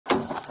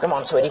Come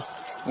on, sweetie.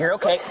 You're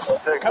okay.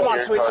 Come on,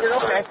 sweetie. You're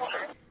okay.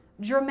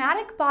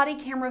 Dramatic body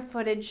camera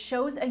footage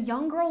shows a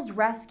young girl's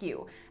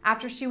rescue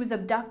after she was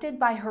abducted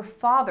by her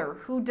father,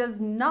 who does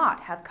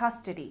not have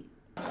custody.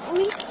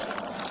 We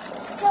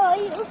saw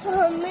you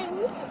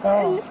coming,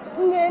 and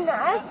then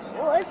I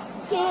was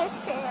scared.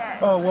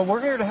 Oh, well,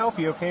 we're here to help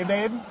you, okay,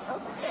 babe?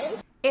 Okay.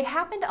 It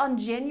happened on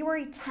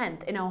January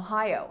 10th in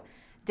Ohio.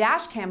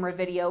 Dash camera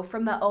video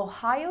from the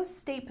Ohio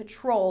State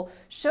Patrol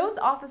shows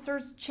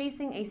officers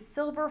chasing a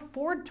silver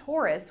Ford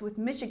Taurus with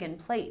Michigan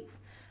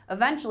plates.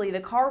 Eventually, the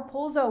car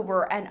pulls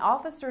over and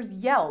officers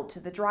yell to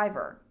the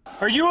driver.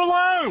 Are you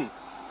alone?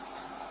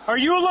 Are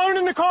you alone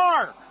in the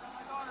car?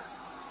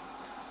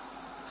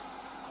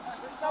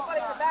 There's somebody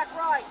in the back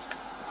right.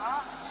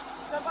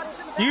 Somebody's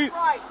in the back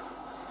right.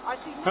 I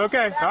see you.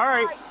 Okay, all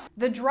right.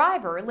 The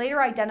driver,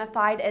 later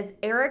identified as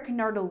Eric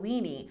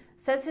Nardlini,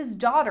 says his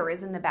daughter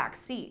is in the back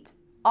seat.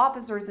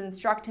 Officers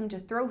instruct him to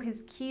throw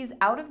his keys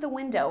out of the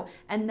window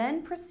and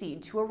then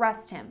proceed to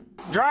arrest him.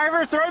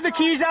 Driver, throw the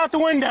keys out the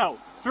window.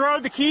 Throw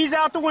the keys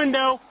out the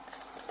window.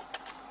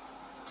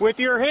 With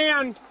your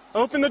hand,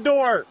 open the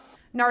door.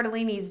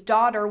 Nardlini's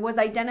daughter was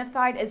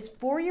identified as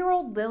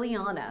 4-year-old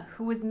Liliana,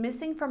 who was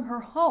missing from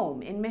her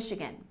home in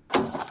Michigan.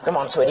 Come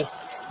on, sweetie.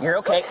 You're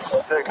okay.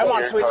 Come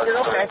on, sweetie. You're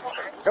okay.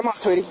 Come on,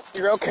 sweetie.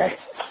 You're okay.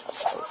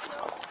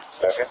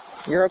 Okay.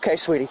 You're okay,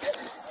 sweetie.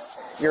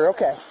 You're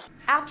okay.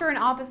 After an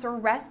officer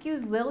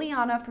rescues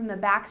Liliana from the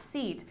back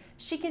seat,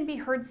 she can be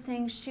heard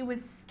saying she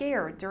was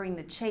scared during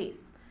the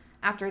chase.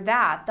 After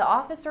that, the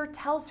officer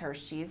tells her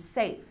she is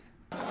safe.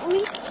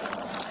 We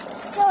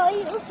saw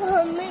you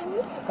coming,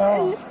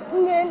 and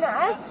then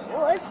I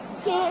was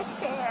scared.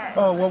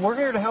 Oh, well, we're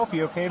here to help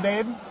you, okay,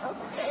 babe?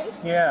 Okay.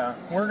 Yeah,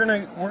 we're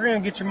gonna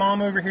get your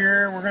mom over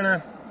here. We're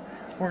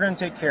gonna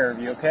take care of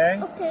you, okay?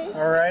 Okay.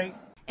 All right.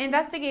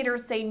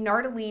 Investigators say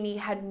Nardlini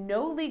had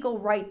no legal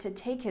right to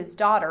take his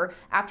daughter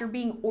after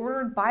being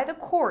ordered by the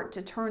court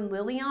to turn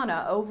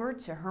Liliana over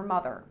to her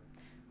mother.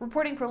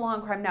 Reporting for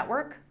Law&Crime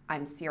Network,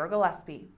 I'm Gillespie.